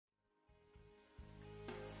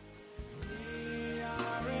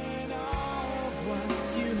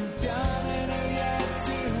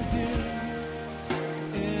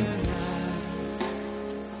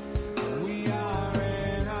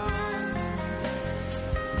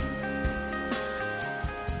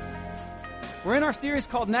We're in our series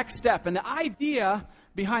called Next Step, and the idea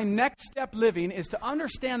behind Next Step living is to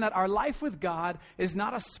understand that our life with God is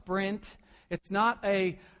not a sprint. It's not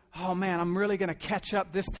a, oh man, I'm really going to catch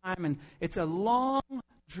up this time. And it's a long,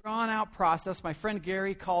 drawn-out process. My friend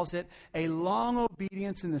Gary calls it a long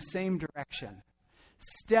obedience in the same direction.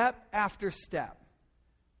 Step after step.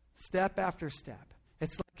 Step after step.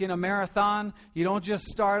 It's like in a marathon, you don't just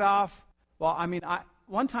start off. Well, I mean,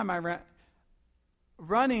 one time I ran.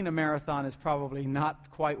 Running a marathon is probably not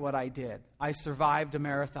quite what I did. I survived a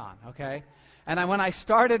marathon, okay? And when I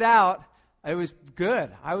started out, it was good.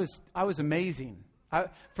 I was amazing.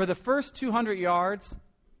 For the first 200 yards,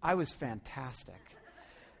 I was fantastic.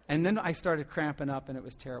 And then I started cramping up, and it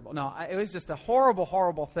was terrible. No, it was just a horrible,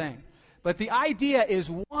 horrible thing. But the idea is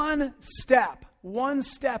one step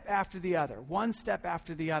after the other, one step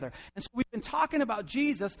after the other. And so we've been talking about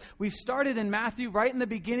Jesus. We've started in Matthew right in the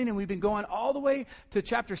beginning, and we've been going all the way to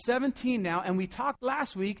chapter 17 now. And we talked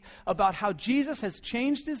last week about how Jesus has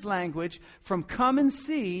changed his language from come and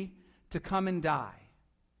see to come and die.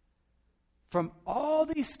 From all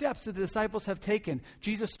these steps that the disciples have taken,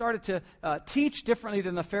 Jesus started to teach differently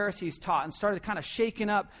than the Pharisees taught and started kind of shaking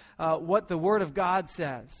up what the Word of God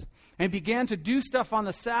says. And began to do stuff on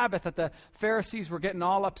the Sabbath that the Pharisees were getting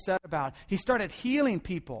all upset about. He started healing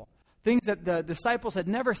people, things that the disciples had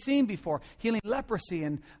never seen before, healing leprosy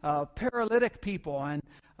and paralytic people and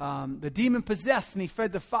the demon-possessed, and he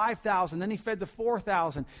fed the 5,000, then he fed the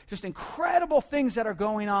 4,000. Just incredible things that are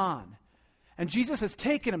going on. And Jesus has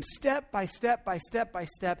taken them step by step by step by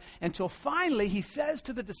step until finally he says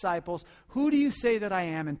to the disciples, "Who do you say that I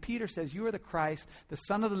am?" And Peter says, "You are the Christ, the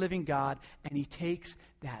Son of the living God." And he takes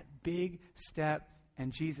that big step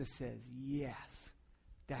and Jesus says, "Yes,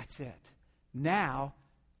 that's it. Now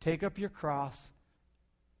take up your cross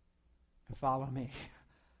and follow me."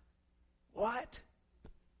 What?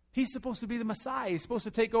 He's supposed to be the Messiah. He's supposed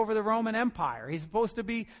to take over the Roman Empire. He's supposed to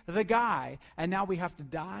be the guy. And now we have to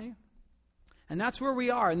die? And that's where we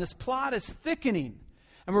are. And this plot is thickening.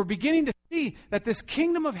 And we're beginning to see that this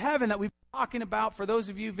kingdom of heaven that we've been talking about, for those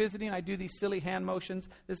of you visiting, I do these silly hand motions.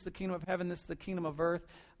 This is the kingdom of heaven. This is the kingdom of earth.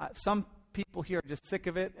 Some people here are just sick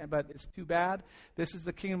of it, but it's too bad. This is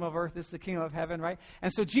the kingdom of earth. This is the kingdom of heaven, right?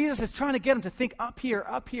 And so Jesus is trying to get them to think up here,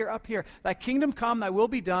 up here, up here. Thy kingdom come, thy will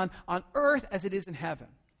be done on earth as it is in heaven.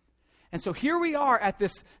 And so here we are at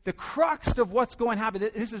the crux of what's going to happen.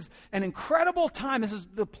 This is an incredible time.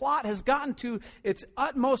 The plot has gotten to its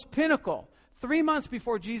utmost pinnacle 3 months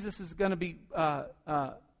before Jesus is going to be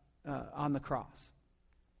on the cross.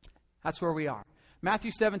 That's where we are.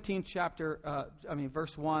 Matthew 17,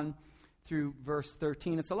 verse 1 through verse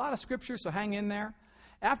 13. It's a lot of scripture, so hang in there.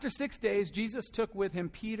 After 6 days, Jesus took with him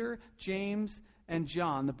Peter, James, and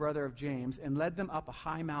John, the brother of James, and led them up a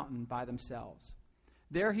high mountain by themselves.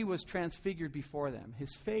 There he was transfigured before them.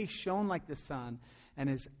 His face shone like the sun, and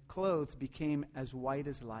his clothes became as white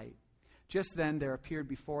as light. Just then there appeared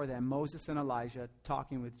before them Moses and Elijah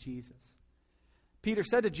talking with Jesus. Peter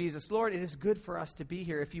said to Jesus, "Lord, it is good for us to be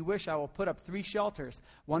here. If you wish, I will put up 3 shelters,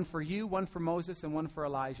 one for you, one for Moses, and one for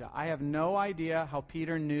Elijah." I have no idea how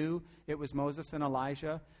Peter knew it was Moses and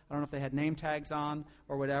Elijah. I don't know if they had name tags on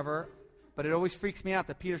or whatever, but it always freaks me out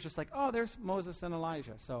that Peter's just like, "Oh, there's Moses and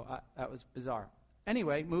Elijah." So that was bizarre.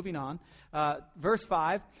 Anyway, moving on. Verse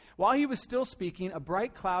 5, while he was still speaking, a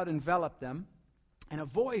bright cloud enveloped them, and a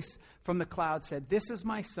voice from the cloud said, "This is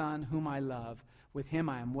my son whom I love. With him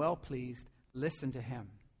I am well pleased. Listen to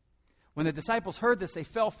him." When the disciples heard this, they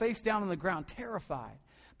fell face down on the ground, terrified.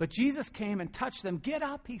 But Jesus came and touched them. "Get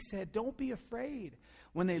up," he said. "Don't be afraid."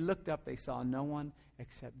 When they looked up, they saw no one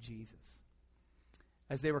except Jesus.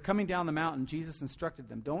 As they were coming down the mountain, Jesus instructed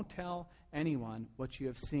them, "Don't tell anyone what you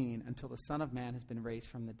have seen until the Son of Man has been raised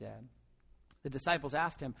from the dead." The disciples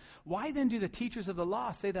asked him, "Why then do the teachers of the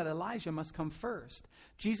law say that Elijah must come first?"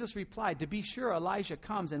 Jesus replied, "To be sure, Elijah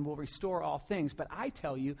comes and will restore all things. But I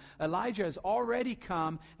tell you, Elijah has already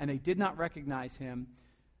come, and they did not recognize him,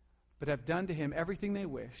 but have done to him everything they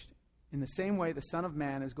wished. In the same way, the Son of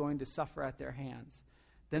Man is going to suffer at their hands."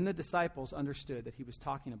 Then the disciples understood that he was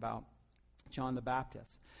talking about John the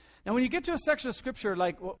Baptist. Now, when you get to a section of Scripture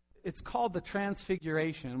like it's called the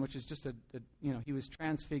Transfiguration, which is just he was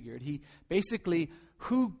transfigured. He basically,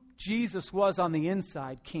 who Jesus was on the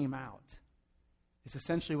inside came out. It's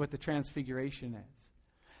essentially what the Transfiguration is.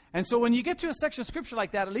 And so when you get to a section of Scripture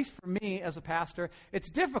like that, at least for me as a pastor,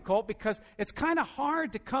 it's difficult because it's kind of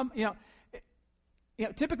hard to come,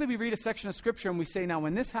 typically we read a section of Scripture and we say, now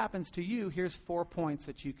when this happens to you, here's 4 points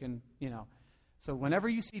that you can, So whenever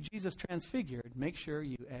you see Jesus transfigured, make sure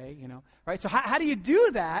you, right? So how do you do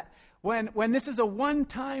that when this is a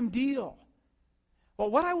one-time deal? Well,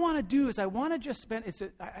 what I want to do is I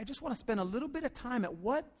just want to spend a little bit of time at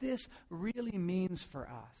what this really means for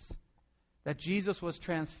us, that Jesus was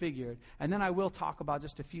transfigured. And then I will talk about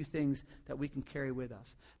just a few things that we can carry with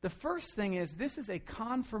us. The first thing is this is a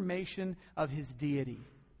confirmation of his deity.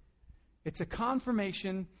 It's a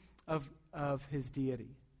confirmation of his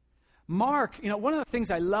deity. Mark, one of the things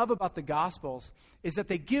I love about the Gospels is that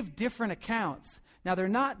they give different accounts. Now, they're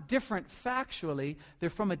not different factually, they're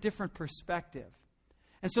from a different perspective.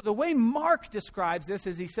 And so the way Mark describes this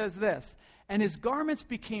is he says this, and his garments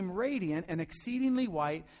became radiant and exceedingly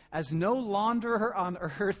white, as no launderer on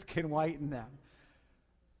earth can whiten them.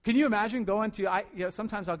 Can you imagine going to,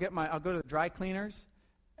 sometimes I'll go to the dry cleaners.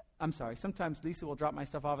 I'm sorry, sometimes Lisa will drop my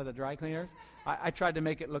stuff off at the dry cleaners. I tried to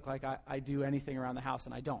make it look like I do anything around the house,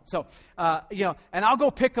 and I don't. So, and I'll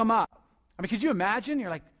go pick them up. I mean, could you imagine?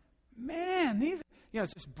 You're like, man, these,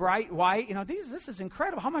 it's just bright white. This is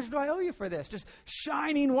incredible. How much do I owe you for this? Just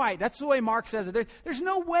shining white. That's the way Mark says it. There's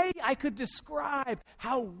no way I could describe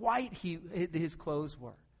how white his clothes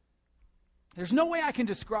were. There's no way I can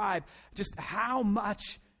describe just how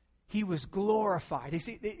much he was glorified.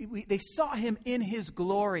 They saw him in his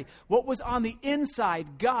glory. What was on the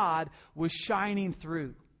inside, God was shining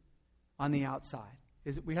through on the outside.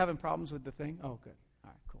 We having problems with the thing? Oh, good.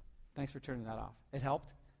 All right, cool. Thanks for turning that off. It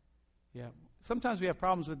helped? Yeah. Sometimes we have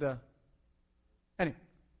problems with Anyway,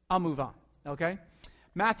 I'll move on, okay?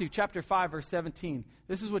 Matthew chapter 5, verse 17.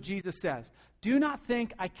 This is what Jesus says. Do not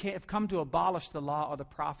think I have come to abolish the law or the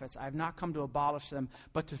prophets. I have not come to abolish them,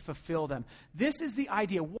 but to fulfill them. This is the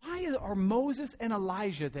idea. Why are Moses and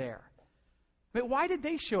Elijah there? I mean, why did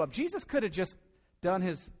they show up? Jesus could have just done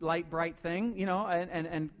his light, bright thing,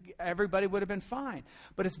 and everybody would have been fine.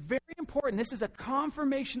 But it's very important. This is a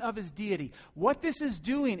confirmation of his deity. What this is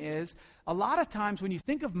doing is, a lot of times when you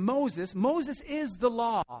think of Moses, Moses is the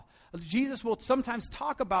law. Jesus will sometimes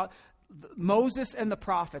talk about Moses and the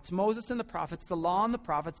prophets. Moses and the prophets, the law and the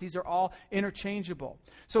prophets, these are all interchangeable.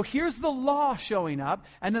 So here's the law showing up,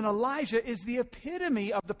 and then Elijah is the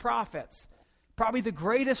epitome of the prophets. Probably the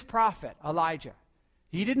greatest prophet, Elijah.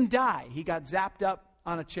 He didn't die. He got zapped up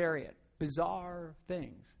on a chariot. Bizarre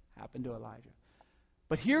things happened to Elijah.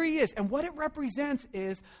 But here he is. And what it represents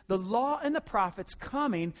is the law and the prophets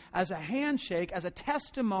coming as a handshake, as a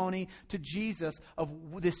testimony to Jesus of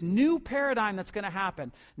this new paradigm that's going to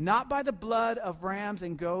happen. Not by the blood of rams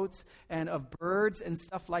and goats and of birds and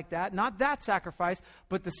stuff like that. Not that sacrifice,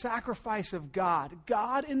 but the sacrifice of God.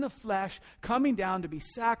 God in the flesh coming down to be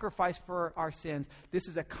sacrificed for our sins. This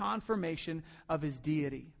is a confirmation of his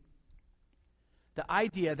deity. The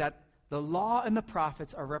idea that the law and the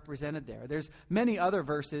prophets are represented there. There's many other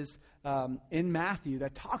verses in Matthew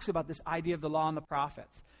that talks about this idea of the law and the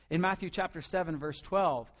prophets. In Matthew chapter 7, verse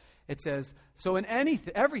 12, it says, so in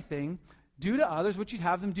everything, do to others what you'd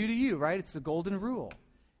have them do to you, right? It's the golden rule.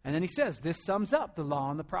 And then he says, this sums up the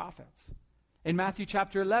law and the prophets. In Matthew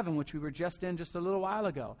chapter 11, which we were just in just a little while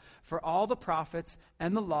ago, for all the prophets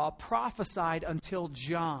and the law prophesied until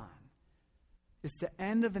John. It's the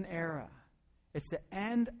end of an era. It's the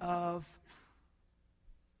end of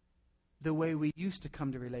the way we used to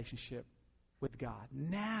come to relationship with God.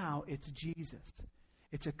 Now it's Jesus.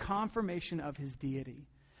 It's a confirmation of his deity.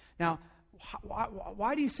 Now,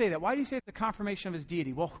 why do you say that? Why do you say it's a confirmation of his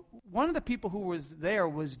deity? Well, one of the people who was there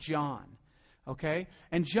was John. Okay?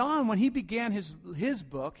 And John, when he began his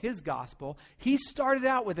book, his gospel, he started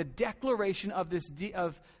out with a declaration of this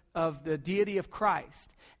of the deity of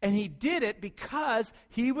Christ. And he did it because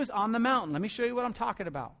he was on the mountain. Let me show you what I'm talking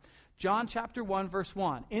about. John chapter 1, verse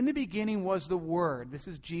 1. In the beginning was the Word. This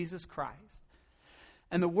is Jesus Christ.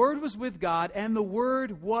 And the Word was with God, and the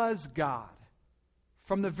Word was God.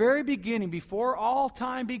 From the very beginning, before all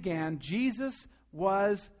time began, Jesus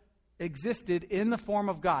existed in the form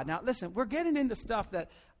of God. Now, listen, we're getting into stuff that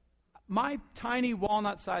my tiny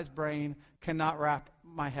walnut-sized brain cannot wrap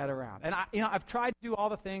my head around. And I've tried to do all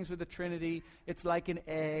the things with the Trinity. It's like an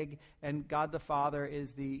egg, and God the Father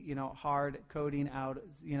is the hard coating out,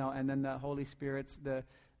 and then the Holy Spirit's the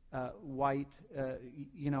white,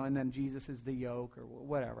 and then Jesus is the yolk or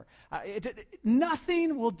whatever.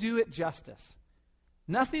 Nothing will do it justice.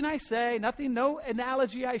 Nothing I say, no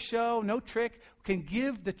analogy I show, no trick can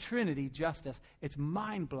give the Trinity justice. It's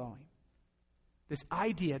mind-blowing. This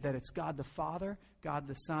idea that it's God the Father, God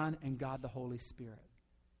the Son, and God the Holy Spirit.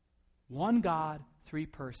 One God, three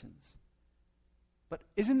persons. But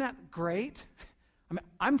isn't that great? I mean,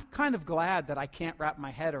 I'm kind of glad that I can't wrap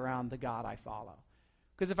my head around the God I follow.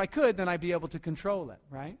 Because if I could, then I'd be able to control it,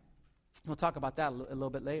 right? We'll talk about that a little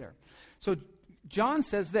bit later. So John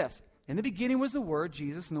says this. In the beginning was the Word,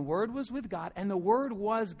 Jesus, and the Word was with God, and the Word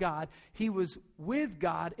was God. He was with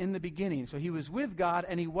God in the beginning. So he was with God,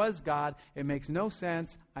 and he was God. It makes no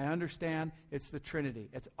sense. I understand. It's the Trinity.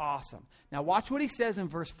 It's awesome. Now watch what he says in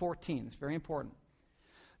verse 14. It's very important.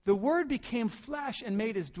 The Word became flesh and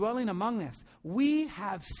made his dwelling among us. We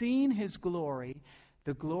have seen his glory,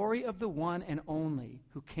 the glory of the one and only,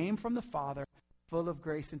 who came from the Father, full of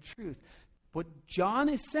grace and truth. What John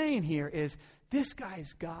is saying here is, this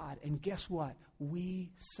guy's God, and guess what?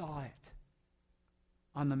 We saw it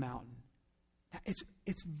on the mountain. Now,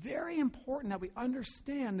 it's very important that we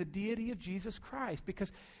understand the deity of Jesus Christ, because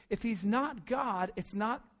if he's not God,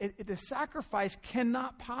 the sacrifice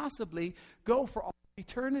cannot possibly go for all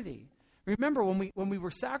eternity. Remember, when we were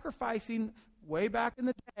sacrificing way back in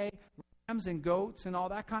the day, rams and goats and all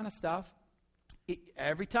that kind of stuff,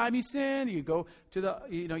 every time you sin, you go to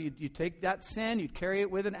you take that sin, you'd carry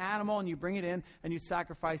it with an animal, and you bring it in, and you'd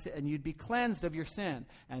sacrifice it, and you'd be cleansed of your sin.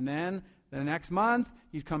 And then the next month,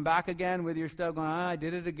 you'd come back again with your stuff going, I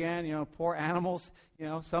did it again. Poor animals.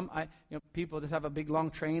 People just have a big long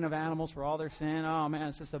train of animals for all their sin. Oh man,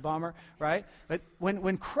 it's just a bummer, right? But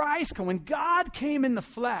when God came in the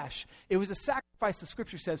flesh, it was a sacrifice, the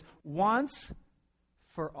Scripture says, once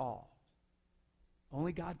for all.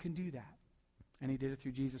 Only God can do that. And he did it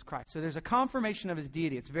through Jesus Christ. So there's a confirmation of his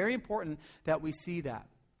deity. It's very important that we see that.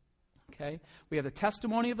 Okay? We have the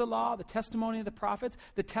testimony of the law, the testimony of the prophets,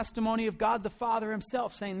 the testimony of God the Father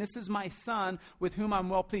himself, saying, this is my Son with whom I'm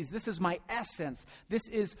well pleased. This is my essence. This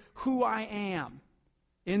is who I am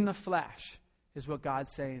in the flesh, is what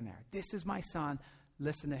God's saying there. This is my Son.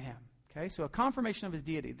 Listen to him. Okay? So a confirmation of his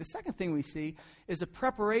deity. The second thing we see is a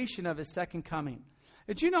preparation of his second coming.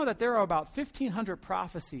 Did you know that there are about 1,500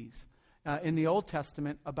 prophecies in the Old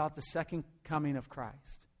Testament about the second coming of Christ?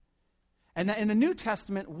 And in the New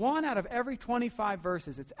Testament, 1 out of every 25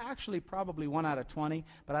 verses, it's actually probably 1 out of 20,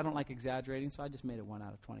 but I don't like exaggerating, so I just made it 1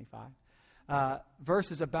 out of 25.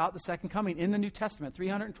 Verses about the second coming in the New Testament.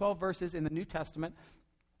 312 verses in the New Testament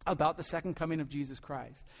about the second coming of Jesus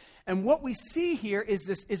Christ. And what we see here is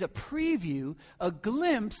a preview, a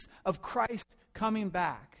glimpse of Christ coming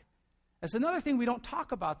back. That's another thing we don't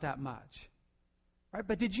talk about that much. Right?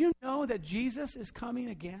 But did you know that Jesus is coming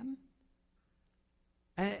again?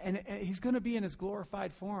 And he's going to be in his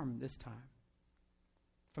glorified form this time.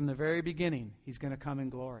 From the very beginning, he's going to come in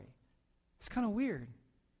glory. It's kind of weird.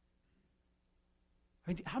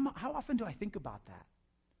 I mean, how often do I think about that?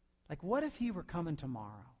 Like, what if he were coming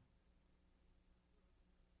tomorrow?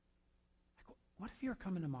 Like, what if he were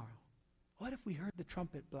coming tomorrow? What if we heard the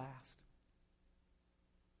trumpet blast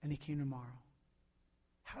and he came tomorrow?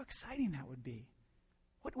 How exciting that would be.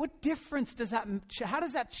 What difference does that, how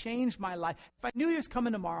does that change my life? If I knew he was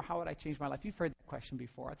coming tomorrow, how would I change my life? You've heard that question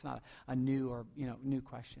before. It's not a new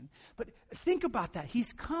question. But think about that.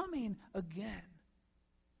 He's coming again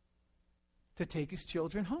to take his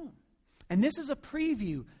children home. And this is a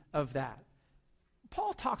preview of that.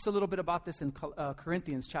 Paul talks a little bit about this in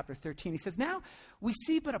Corinthians chapter 13. He says, now we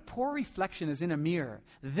see but a poor reflection as in a mirror.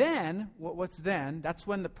 Then, what's then? That's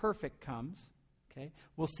when the perfect comes. Okay,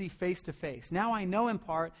 we'll see face to face. Now I know in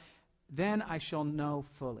part, then I shall know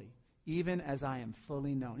fully, even as I am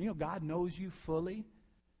fully known. God knows you fully,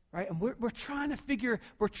 right? And we're trying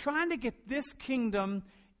to get this kingdom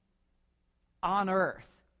on earth.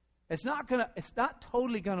 It's not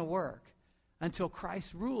totally gonna work until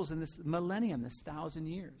Christ rules in this millennium, this 1,000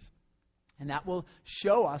 years. And that will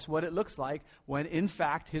show us what it looks like when, in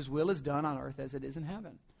fact, his will is done on earth as it is in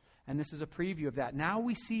heaven. And this is a preview of that. Now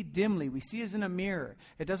we see dimly. We see as in a mirror.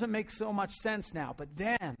 It doesn't make so much sense now. But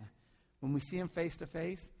then, when we see him face to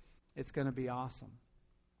face, it's going to be awesome.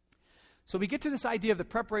 So we get to this idea of the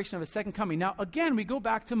preparation of his second coming. Now, again, we go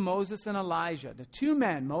back to Moses and Elijah. The two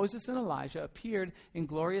men, Moses and Elijah, appeared in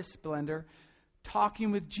glorious splendor,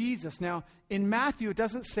 talking with Jesus. Now, in Matthew, it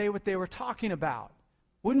doesn't say what they were talking about.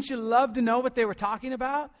 Wouldn't you love to know what they were talking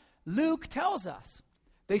about? Luke tells us.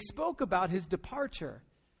 They spoke about his departure,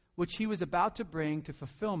 which he was about to bring to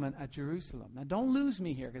fulfillment at Jerusalem. Now, don't lose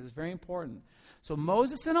me here, because it's very important. So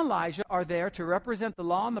Moses and Elijah are there to represent the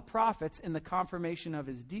law and the prophets in the confirmation of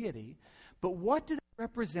his deity. But what do they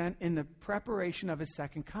represent in the preparation of his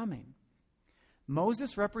second coming?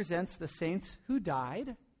 Moses represents the saints who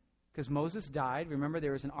died, because Moses died. Remember,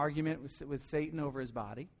 there was an argument with Satan over his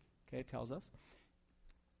body. Okay, it tells us.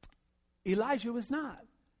 Elijah was not.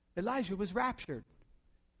 Elijah was raptured.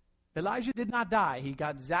 Elijah did not die. He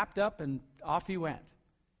got zapped up and off he went.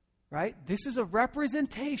 Right? This is a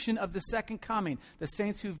representation of the second coming. The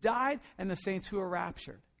saints who've died and the saints who are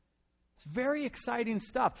raptured. It's very exciting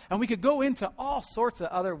stuff. And we could go into all sorts of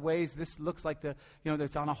other ways this looks like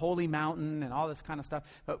it's on a holy mountain and all this kind of stuff.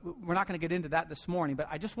 But we're not going to get into that this morning. But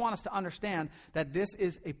I just want us to understand that this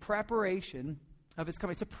is a preparation of its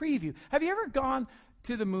coming. It's a preview. Have you ever gone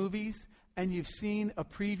to the movies and you've seen a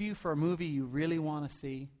preview for a movie you really want to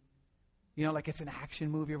see? Like it's an action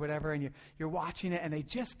movie or whatever, and you're watching it, and they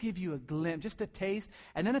just give you a glimpse, just a taste.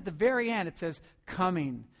 And then at the very end, it says,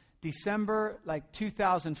 coming December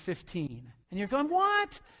 2015. And you're going,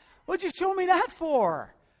 what? What'd you show me that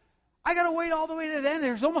for? I got to wait all the way to the end.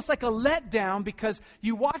 There's almost like a letdown because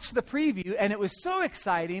you watched the preview, and it was so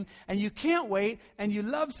exciting, and you can't wait, and you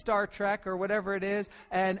love Star Trek or whatever it is,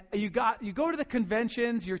 and you go to the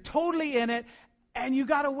conventions, you're totally in it, and you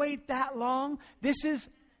got to wait that long.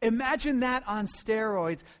 Imagine that on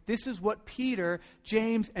steroids. This is what Peter,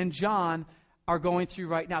 James, and John are going through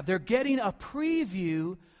right now. They're getting a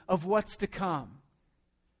preview of what's to come.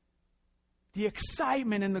 The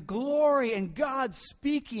excitement and the glory and God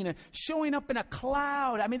speaking and showing up in a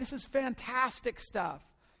cloud. I mean, this is fantastic stuff.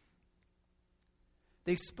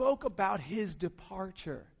 They spoke about his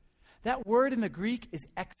departure. That word in the Greek is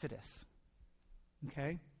exodus.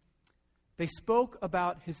 Okay? They spoke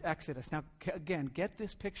about his exodus. Now, again, get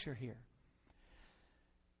this picture here.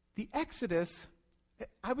 The exodus,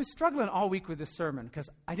 I was struggling all week with this sermon because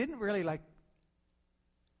I didn't really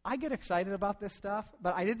I get excited about this stuff,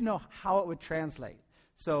 but I didn't know how it would translate.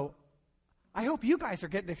 So I hope you guys are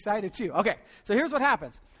getting excited too. Okay, so here's what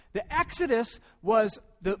happens. The exodus was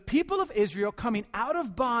the people of Israel coming out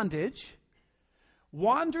of bondage,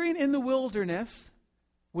 wandering in the wilderness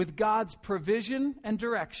with God's provision and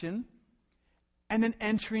direction, and then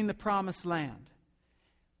entering the promised land.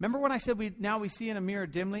 Remember when I said we see in a mirror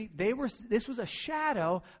dimly? This was a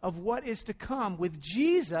shadow of what is to come with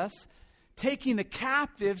Jesus taking the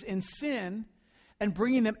captives in sin and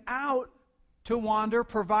bringing them out to wander,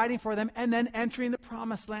 providing for them, and then entering the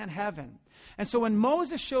promised land, heaven. And so when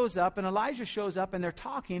Moses shows up and Elijah shows up and they're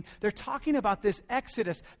talking about this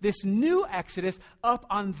exodus, this new exodus up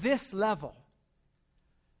on this level.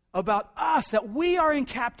 About us, that we are in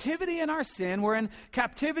captivity in our sin. We're in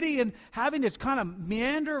captivity and having to kind of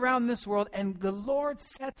meander around this world. And the Lord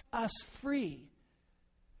sets us free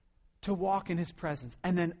to walk in his presence.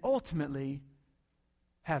 And then ultimately,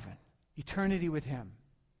 heaven, eternity with him.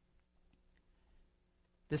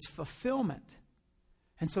 This fulfillment.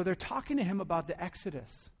 And so they're talking to him about the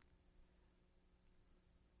Exodus.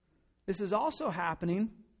 This is also happening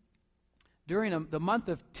during the month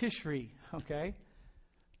of Tishri, okay?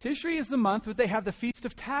 Tishri is the month where they have the Feast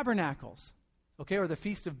of Tabernacles, okay, or the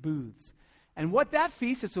Feast of Booths. And what that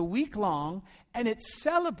feast, it's a week long, and it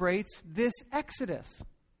celebrates this Exodus.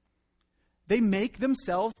 They make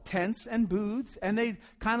themselves tents and booths, and they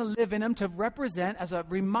kind of live in them to represent as a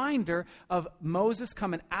reminder of Moses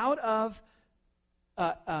coming out of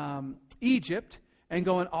Egypt and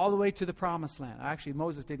going all the way to the Promised Land. Actually,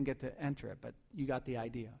 Moses didn't get to enter it, but you got the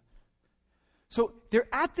idea. So they're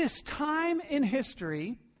at this time in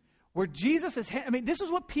history where Jesus is, this is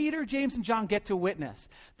what Peter, James, and John get to witness.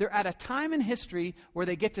 They're at a time in history where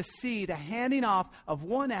they get to see the handing off of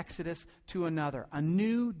one Exodus to another. A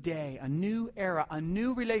new day, a new era, a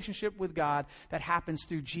new relationship with God that happens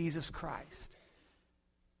through Jesus Christ.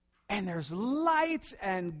 And there's lights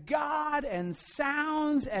and God and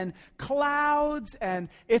sounds and clouds, and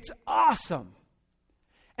it's awesome.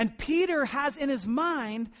 And Peter has in his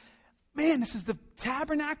mind, man, this is the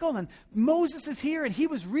tabernacle, and Moses is here, and he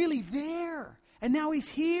was really there. And now he's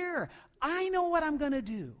here. I know what I'm going to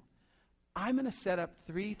do. I'm going to set up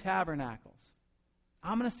 3 tabernacles.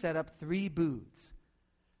 I'm going to set up 3 booths.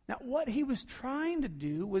 Now, what he was trying to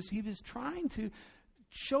do was he was trying to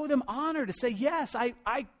show them honor, to say, yes,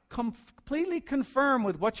 I completely confirm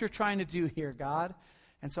with what you're trying to do here, God.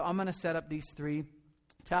 And so I'm going to set up these 3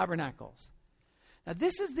 tabernacles. Now,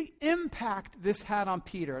 this is the impact this had on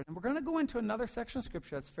Peter. And we're going to go into another section of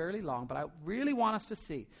Scripture that's fairly long, but I really want us to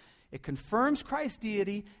see. It confirms Christ's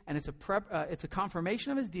deity, and it's a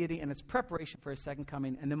confirmation of his deity, and it's preparation for his second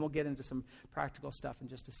coming. And then we'll get into some practical stuff in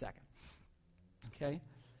just a second. Okay?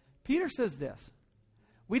 Peter says this: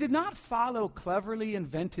 we did not follow cleverly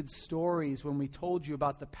invented stories when we told you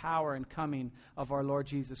about the power and coming of our Lord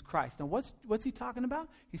Jesus Christ. Now, what's he talking about?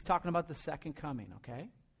 He's talking about the second coming, okay?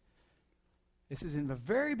 This is in the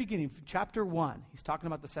very beginning, chapter 1. He's talking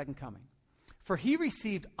about the second coming. For he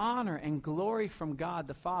received honor and glory from God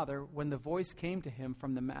the Father when the voice came to him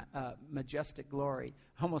from the majestic glory.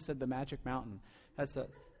 I almost said the magic mountain.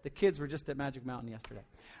 The kids were just at Magic Mountain yesterday.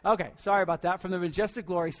 Okay, sorry about that. From the majestic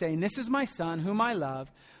glory saying, this is my son whom I love.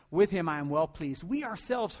 With him I am well pleased. We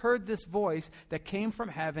ourselves heard this voice that came from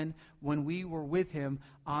heaven when we were with him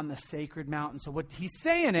on the sacred mountain. So what he's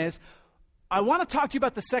saying is, I want to talk to you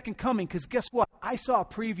about the second coming, because guess what? I saw a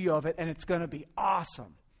preview of it, and it's going to be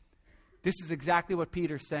awesome. This is exactly what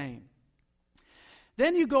Peter's saying.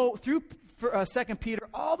 Then you go through 2 Peter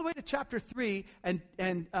all the way to chapter 3, and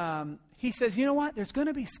he says, you know what? There's going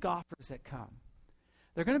to be scoffers that come.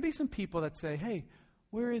 There are going to be some people that say, hey,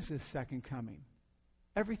 where is this second coming?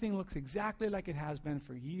 Everything looks exactly like it has been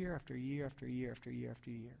for year after year after year after year after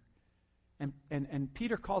year. And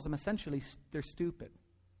Peter calls them essentially, they're stupid.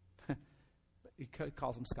 He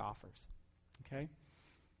calls them scoffers. Okay?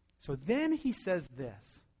 So then he says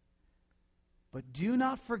this, but do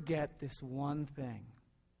not forget this one thing.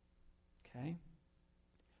 Okay?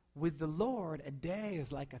 With the Lord, a day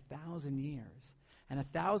is like 1,000 years, and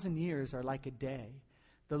 1,000 years are like a day.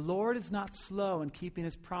 The Lord is not slow in keeping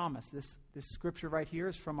his promise. This scripture right here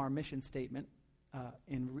is from our mission statement,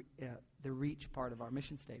 in the reach part of our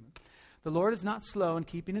mission statement. The Lord is not slow in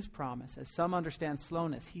keeping his promise, as some understand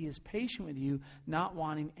slowness. He is patient with you, not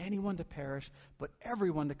wanting anyone to perish, but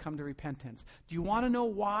everyone to come to repentance. Do you want to know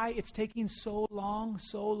why it's taking so long,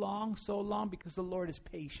 so long, so long? Because the Lord is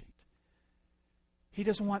patient. He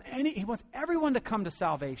doesn't want he wants everyone to come to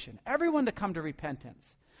salvation, everyone to come to repentance.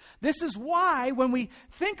 This is why when we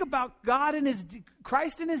think about God and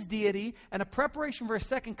Christ and his deity and a preparation for his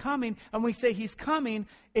second coming, and we say he's coming,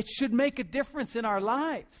 it should make a difference in our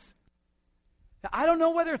lives. Now, I don't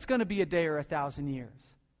know whether it's going to be a day or 1,000 years.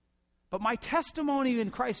 But my testimony in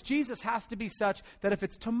Christ Jesus has to be such that if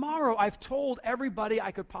it's tomorrow, I've told everybody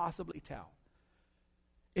I could possibly tell.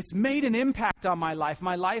 It's made an impact on my life.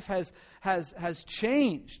 My life has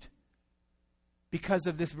changed because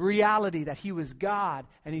of this reality that he was God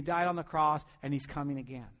and he died on the cross and he's coming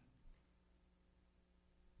again.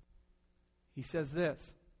 He says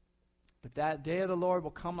this, but that day of the Lord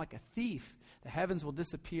will come like a thief. The heavens will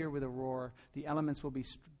disappear with a roar. The elements will be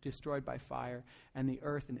destroyed by fire, and the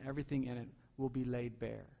earth and everything in it will be laid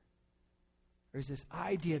bare. There's this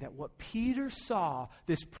idea that what Peter saw,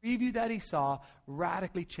 this preview that he saw,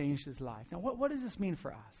 radically changed his life. Now, what does this mean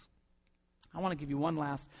for us? I want to give you one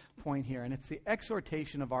last point here, and it's the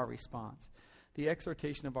exhortation of our response. The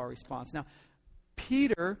exhortation of our response. Now,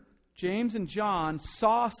 Peter, James, and John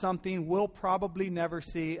saw something we'll probably never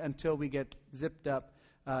see until we get zipped up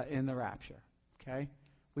in the rapture. Okay?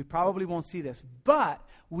 We probably won't see this, but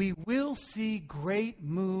we will see great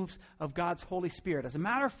moves of God's Holy Spirit. As a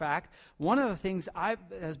matter of fact, one of the things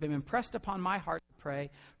has been impressed upon my heart to pray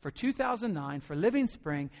for 2009, for Living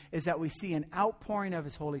Spring, is that we see an outpouring of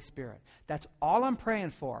his Holy Spirit. That's all I'm praying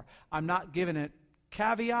for. I'm not giving it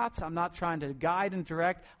caveats. I'm not trying to guide and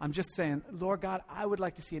direct. I'm just saying, Lord God, I would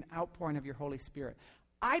like to see an outpouring of your Holy Spirit.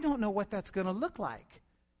 I don't know what that's going to look like.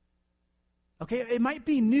 Okay, it might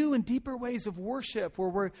be new and deeper ways of worship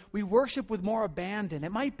where we worship with more abandon.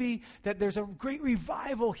 It might be that there's a great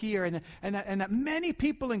revival here and that many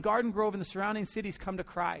people in Garden Grove and the surrounding cities come to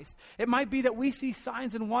Christ. It might be that we see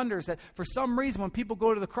signs and wonders that for some reason when people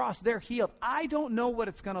go to the cross, they're healed. I don't know what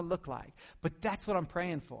it's going to look like, but that's what I'm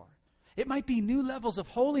praying for. It might be new levels of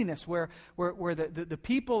holiness where the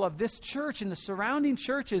people of this church and the surrounding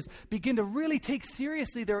churches begin to really take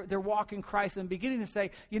seriously their walk in Christ and beginning to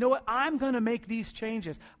say, you know what, I'm going to make these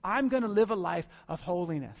changes. I'm going to live a life of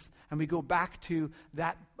holiness. And we go back to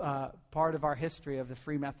that part of our history of the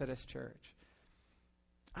Free Methodist Church.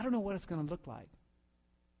 I don't know what it's going to look like.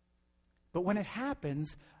 But when it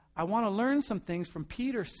happens, I want to learn some things from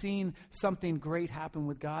Peter seeing something great happen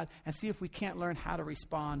with God and see if we can't learn how to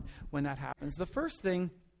respond when that happens. The first thing,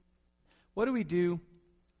 what do we do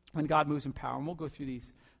when God moves in power? And we'll go through these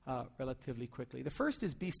relatively quickly. The first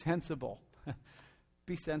is be sensible.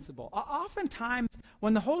 Be sensible. Oftentimes,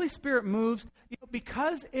 when the Holy Spirit moves,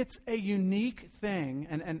 because it's a unique thing,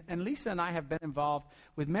 and Lisa and I have been involved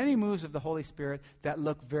with many moves of the Holy Spirit that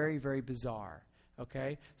look very, very bizarre.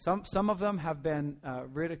 Okay, some of them have been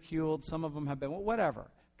ridiculed. Some of them have been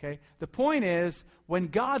whatever. Okay, the point is when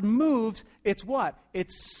God moves, it's what?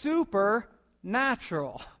 It's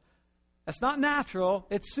supernatural. That's not natural.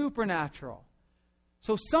 It's supernatural.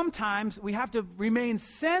 So sometimes we have to remain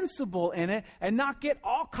sensible in it and not get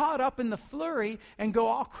all caught up in the flurry and go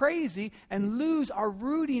all crazy and lose our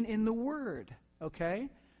rooting in the Word. Okay.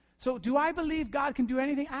 So do I believe God can do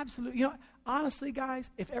anything? Absolutely. Honestly, guys,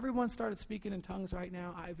 if everyone started speaking in tongues right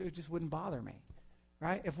now, it just wouldn't bother me,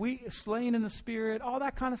 right? If we slain in the Spirit, all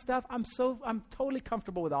that kind of stuff, I'm totally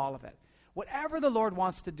comfortable with all of it. Whatever the Lord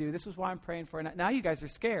wants to do, this is why I'm praying for it. Now you guys are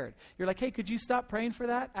scared. You're like, hey, could you stop praying for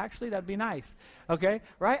that? Actually, that'd be nice, okay?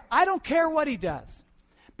 Right? I don't care what he does.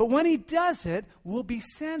 But when he does it, we'll be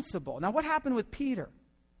sensible. Now, what happened with Peter?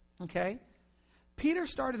 Okay? Peter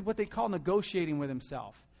started what they call negotiating with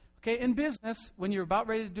himself. Okay, in business, when you're about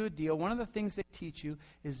ready to do a deal, one of the things they teach you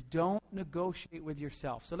is don't negotiate with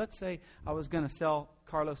yourself. So let's say I was going to sell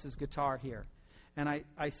Carlos's guitar here. And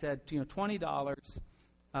I said, $20.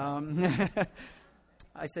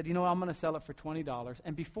 I said, I'm going to sell it for $20.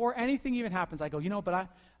 And before anything even happens, I go, but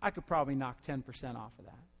I could probably knock 10% off of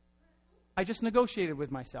that. I just negotiated with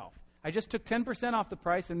myself. I just took 10% off the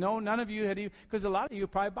price, and no, none of you had, because a lot of you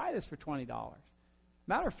probably buy this for $20.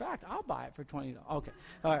 Matter of fact, I'll buy it for $20. Okay.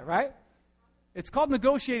 All right, right? It's called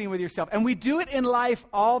negotiating with yourself. And we do it in life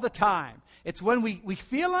all the time. It's when we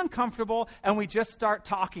feel uncomfortable and we just start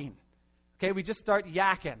talking. Okay, we just start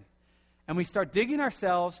yakking. And we start digging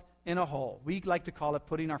ourselves in a hole. We like to call it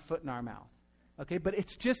putting our foot in our mouth. Okay, but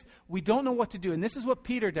it's just, we don't know what to do. And this is what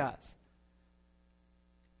Peter does.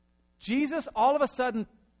 Jesus all of a sudden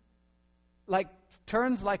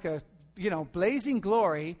turns like a, blazing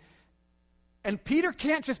glory. And Peter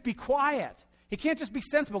can't just be quiet. He can't just be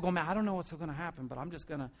sensible, go, man, I don't know what's going to happen, but I'm just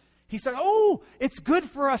going to. He said, it's good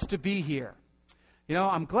for us to be here.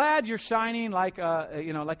 I'm glad you're shining like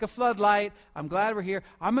a floodlight. I'm glad we're here.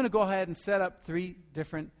 I'm going to go ahead and set up 3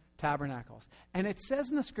 different tabernacles. And it says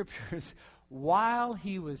in the scriptures, while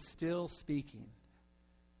he was still speaking.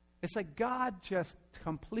 It's like God just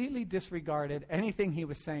completely disregarded anything he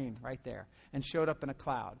was saying right there and showed up in a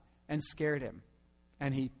cloud and scared him.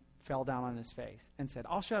 And he fell down on his face and said,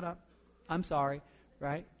 I'll shut up. I'm sorry,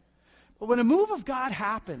 right? But when a move of God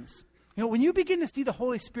happens, when you begin to see the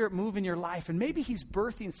Holy Spirit move in your life, and maybe he's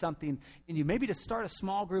birthing something in you, maybe to start a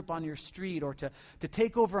small group on your street or to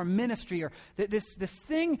take over a ministry, or this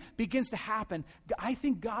thing begins to happen, I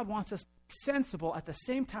think God wants us to be sensible at the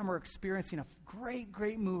same time we're experiencing a great,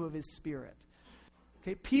 great move of his Spirit.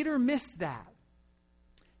 Okay, Peter missed that.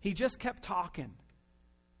 He just kept talking.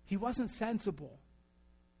 He wasn't sensible.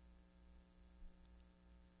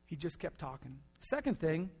 He just kept talking. Second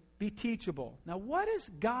thing, be teachable. Now, what does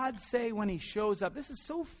God say when he shows up? This is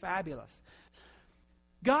so fabulous.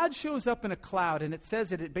 God shows up in a cloud, and it says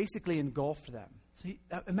that it basically engulfed them. So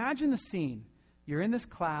imagine the scene. You're in this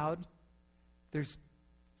cloud. There's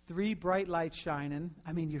 3 bright lights shining.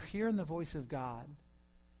 You're hearing the voice of God.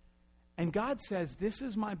 And God says, this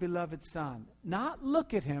is my beloved son. Not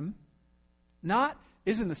look at him. Not,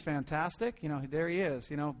 isn't this fantastic? There he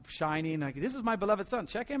is, shining. Like, this is my beloved son.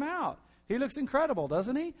 Check him out. He looks incredible,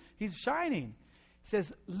 doesn't he? He's shining. He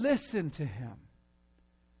says, listen to him.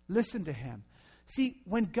 Listen to him. See,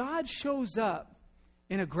 when God shows up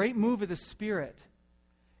in a great move of the Spirit,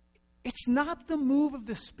 it's not the move of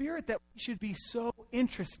the Spirit that we should be so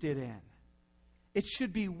interested in. It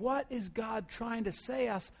should be, what is God trying to say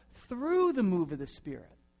us through the move of the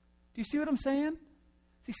Spirit? Do you see what I'm saying?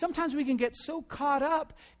 See, sometimes we can get so caught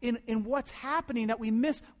up in what's happening that we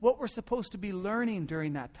miss what we're supposed to be learning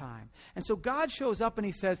during that time. And so God shows up and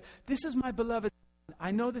he says, this is my beloved son.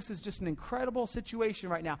 I know this is just an incredible situation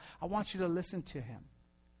right now. I want you to listen to him.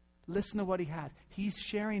 Listen to what he has. He's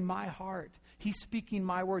sharing my heart. He's speaking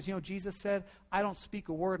my words. Jesus said, I don't speak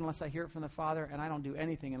a word unless I hear it from the Father, and I don't do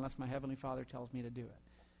anything unless my Heavenly Father tells me to do it.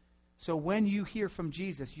 So when you hear from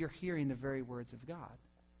Jesus, you're hearing the very words of God.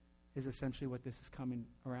 Is essentially what this is coming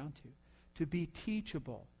around to be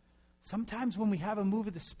teachable. Sometimes when we have a move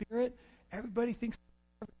of the Spirit, everybody thinks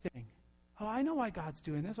everything. Oh, I know why God's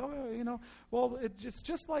doing this. Oh, it's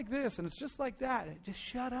just like this and it's just like that. Just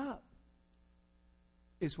shut up,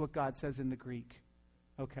 is what God says in the Greek.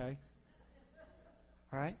 Okay?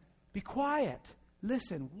 All right? Be quiet.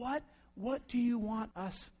 Listen, what do you want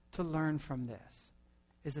us to learn from this?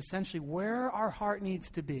 Is essentially where our heart needs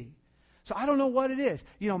to be. So I don't know what it is.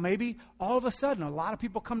 Maybe all of a sudden a lot of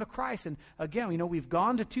people come to Christ. And again, we've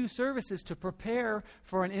gone to 2 services to prepare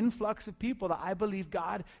for an influx of people that I believe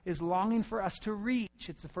God is longing for us to reach.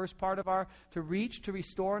 It's the first part of to reach, to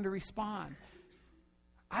restore, and to respond.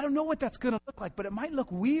 I don't know what that's going to look like, but it might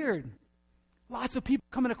look weird. Lots of people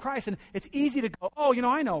coming to Christ, and it's easy to go,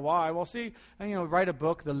 I know why. Well, see, and, write a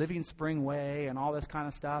book, The Living Spring Way, and all this kind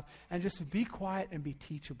of stuff, and just be quiet and be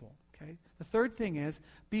teachable. Okay? The third thing is,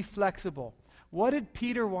 be flexible. What did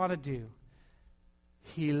Peter want to do?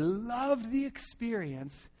 He loved the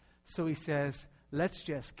experience, so he says, let's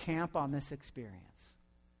just camp on this experience.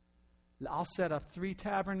 I'll set up 3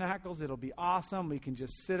 tabernacles. It'll be awesome. We can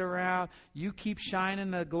just sit around. You keep shining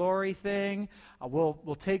the glory thing.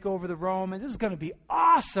 We'll take over the Roman. This is going to be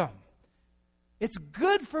awesome. It's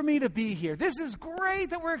good for me to be here. This is great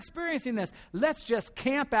that we're experiencing this. Let's just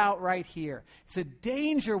camp out right here. It's a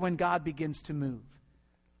danger when God begins to move.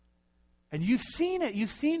 And you've seen it.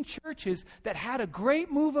 You've seen churches that had a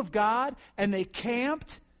great move of God, and they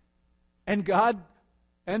camped, and God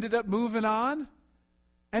ended up moving on,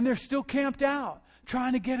 and they're still camped out,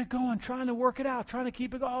 trying to get it going, trying to work it out, trying to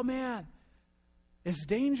keep it going. Oh, man, it's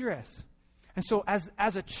dangerous. And so as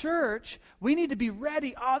a church, we need to be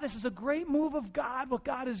ready. Oh, this is a great move of God, what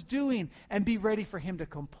God is doing, and be ready for him to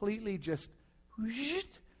completely just,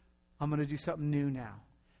 I'm going to do something new now.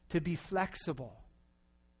 To be flexible.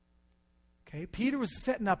 Okay, Peter was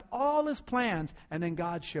setting up all his plans, and then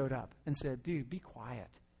God showed up and said, dude, be quiet.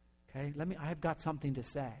 Okay, I've got something to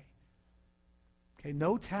say. Okay,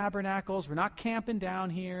 no tabernacles. We're not camping down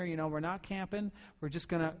here. We're not camping. We're just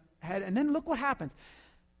going to head. And then look what happens.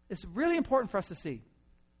 It's really important for us to see.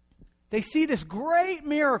 They see this great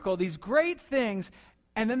miracle, these great things,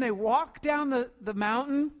 and then they walk down the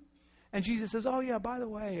mountain, and Jesus says, oh, yeah, by the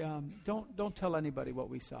way, don't tell anybody what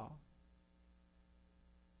we saw.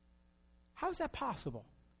 How is that possible?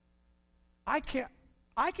 I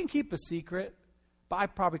can keep a secret, but I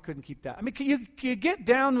probably couldn't keep that. I mean, you get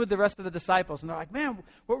down with the rest of the disciples, and they're like, man,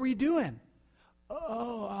 what were you doing?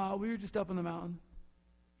 We were just up on the mountain.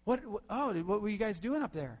 What were you guys doing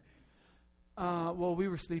up there? Well, we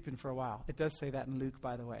were sleeping for a while. It does say that in Luke,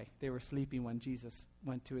 by the way. They were sleeping when Jesus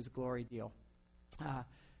went to his glory deal.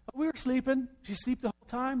 We were sleeping. Did you sleep the whole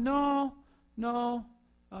time? No.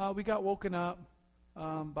 We got woken up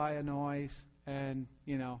by a noise, and,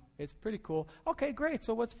 it's pretty cool. Okay, great.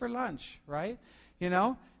 So what's for lunch, right?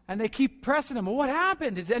 And they keep pressing him. Well, what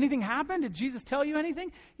happened? Did anything happen? Did Jesus tell you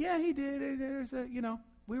anything? Yeah, he did. There's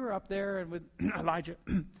we were up there and with Elijah.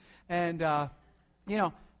 And,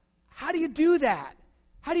 how do you do that?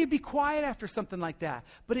 How do you be quiet after something like that?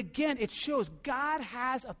 But again, it shows God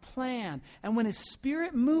has a plan. And when his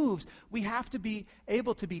Spirit moves, we have to be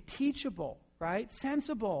able to be teachable, right?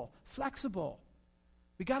 Sensible, flexible.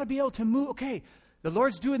 We got to be able to move. Okay, the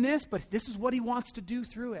Lord's doing this, but this is what he wants to do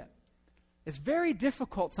through it. It's very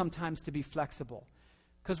difficult sometimes to be flexible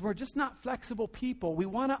because we're just not flexible people. We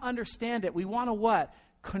want to understand it. We want to what?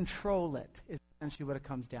 Control it is essentially what it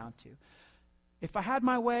comes down to. If I had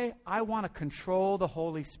my way, I want to control the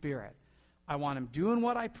Holy Spirit. I want him doing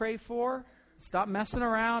what I pray for. Stop messing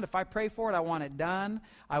around. If I pray for it, I want it done.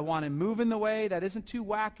 I want him moving the way that isn't too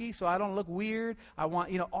wacky so I don't look weird. I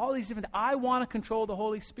want, all these different, I want to control the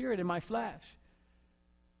Holy Spirit in my flesh.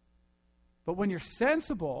 But when you're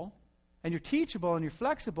sensible and you're teachable and you're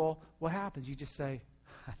flexible, what happens? You just say,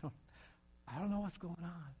 I don't know what's going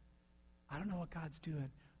on. I don't know what God's doing,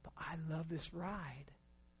 but I love this ride.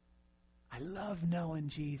 I love knowing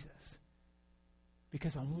Jesus.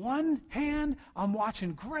 Because on one hand, I'm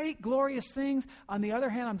watching great, glorious things. On the other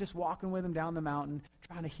hand, I'm just walking with him down the mountain,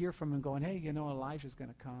 trying to hear from him, going, hey, Elijah's going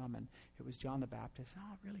to come, and it was John the Baptist.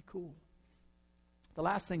 Oh, really cool. The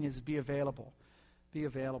last thing is be available. Be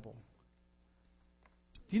available.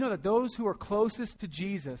 Do you know that those who are closest to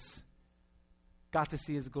Jesus got to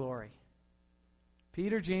see his glory?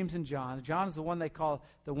 Peter, James, and John. John is the one they call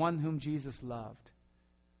the one whom Jesus loved.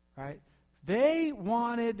 Right? They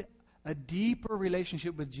wanted a deeper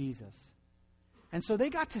relationship with Jesus. And so they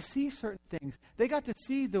got to see certain things. They got to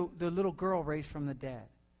see the little girl raised from the dead.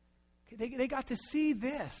 They got to see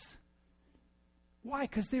this. Why?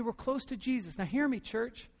 Because they were close to Jesus. Now hear me,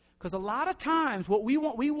 church. Because a lot of times what we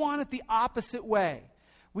want it the opposite way.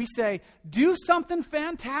 We say, do something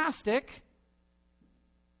fantastic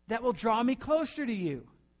that will draw me closer to you.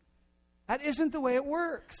 That isn't the way it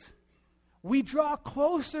works. We draw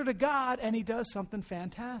closer to God and he does something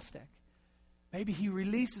fantastic. Maybe he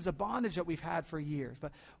releases a bondage that we've had for years.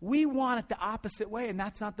 But we want it the opposite way, and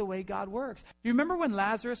that's not the way God works. You remember when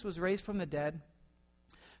Lazarus was raised from the dead?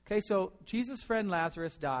 Okay, so Jesus' friend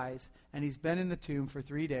Lazarus dies, and he's been in the tomb for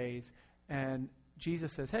 3 days. And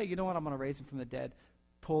Jesus says, hey, you know what? I'm going to raise him from the dead.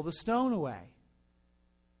 Pull the stone away.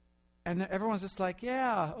 And everyone's just like,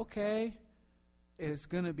 yeah, okay. It's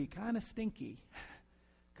going to be kind of stinky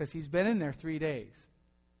because he's been in there 3 days.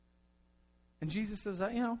 And Jesus says,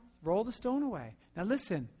 roll the stone away. Now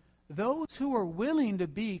listen, those who are willing to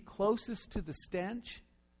be closest to the stench,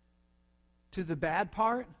 to the bad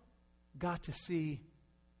part, got to see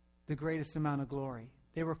the greatest amount of glory.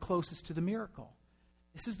 They were closest to the miracle.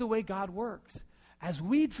 This is the way God works. As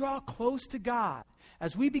we draw close to God,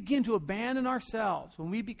 as we begin to abandon ourselves,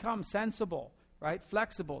 when we become sensible, right,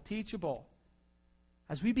 flexible, teachable,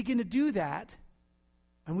 as we begin to do that,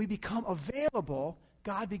 and we become available,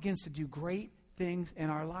 God begins to do great things in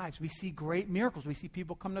our lives. We see great miracles. We see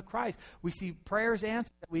people come to Christ. We see prayers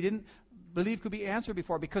answered that we didn't believe could be answered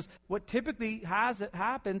before. Because what typically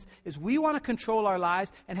happens is we want to control our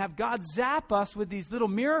lives and have God zap us with these little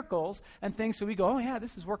miracles and things so we go, oh yeah,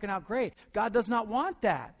 this is working out great. God does not want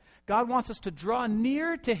that. God wants us to draw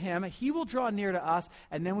near to Him. He will draw near to us,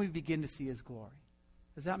 and then we begin to see His glory.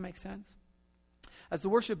 Does that make sense? As the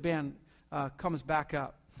worship band comes back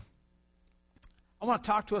up, I want to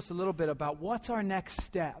talk to us a little bit about what's our next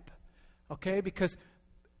step. Okay? Because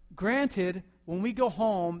granted, when we go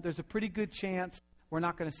home, there's a pretty good chance we're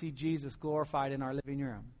not going to see Jesus glorified in our living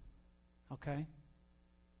room. Okay?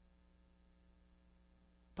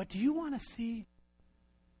 But do you want to see,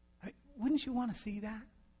 wouldn't you want to see that?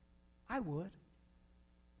 I would.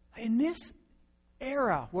 In this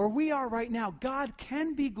era where we are right now, God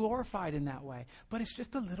can be glorified in that way, but it's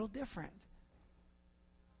just a little different.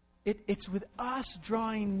 It's with us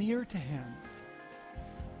drawing near to Him.